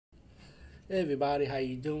Hey everybody, how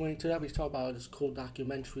you doing? Today we talk about this cool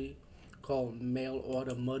documentary called Mail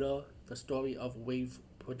Order Murder, the story of Wave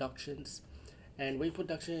Productions. And Wave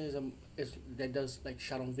Production is that does like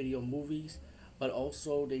shot on video movies, but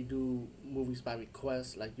also they do movies by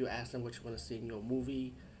request. Like you ask them what you want to see in your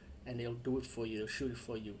movie, and they'll do it for you. They'll shoot it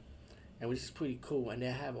for you, and which is pretty cool. And they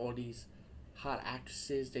have all these hot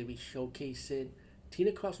actresses they be showcasing.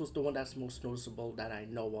 Tina Cross was the one that's most noticeable that I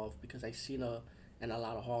know of because I seen her in a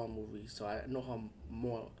lot of horror movies, so I know her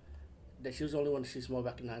more. That she was the only one she's more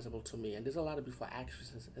recognizable to me. And there's a lot of before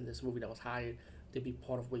actresses in this movie that was hired to be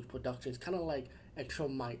part of Wave Productions, kind of like a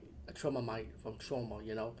trauma might from Trauma.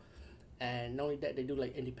 And not only that, they do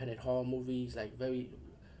like independent horror movies, like very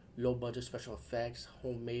low budget special effects,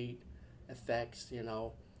 homemade effects.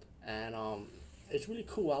 And it's really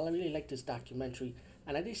cool. I really like this documentary.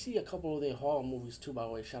 And I did see a couple of their horror movies too, by the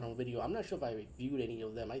way, shot on video. I'm not sure if I reviewed any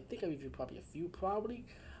of them. I think I reviewed probably a few, probably.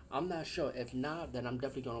 I'm not sure. If not, then I'm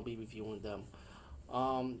definitely gonna be reviewing them.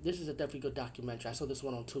 This is a definitely good documentary. I saw this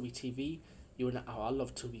one on Tubi TV. I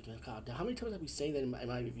love Tubi. Man. God, how many times have we saying that in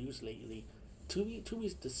my reviews lately? Tubi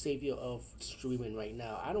is the savior of streaming right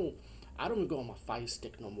now. I don't even go on my Fire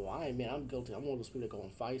Stick no more. I'm guilty. I'm one of those people that go on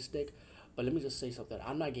Fire Stick. But let me just say something.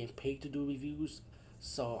 I'm not getting paid to do reviews,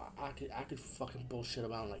 so I could fucking bullshit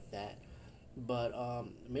around like that. But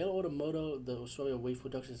Mail Order Murder, the story of Wave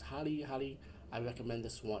Productions, highly, I recommend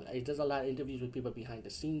this one. It does a lot of interviews with people behind the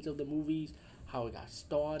scenes of the movies, how it got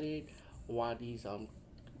started, why these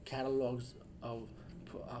catalogs of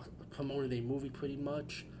promoting their movie pretty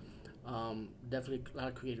much. Definitely a lot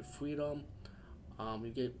of creative freedom. You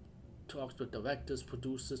get talks with directors,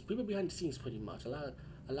 producers, people behind the scenes, pretty much. A lot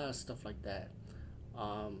of stuff like that.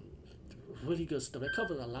 Um, Really good stuff. It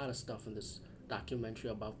covers a lot of stuff in this documentary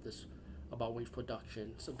about Wave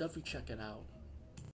production. So definitely check it out.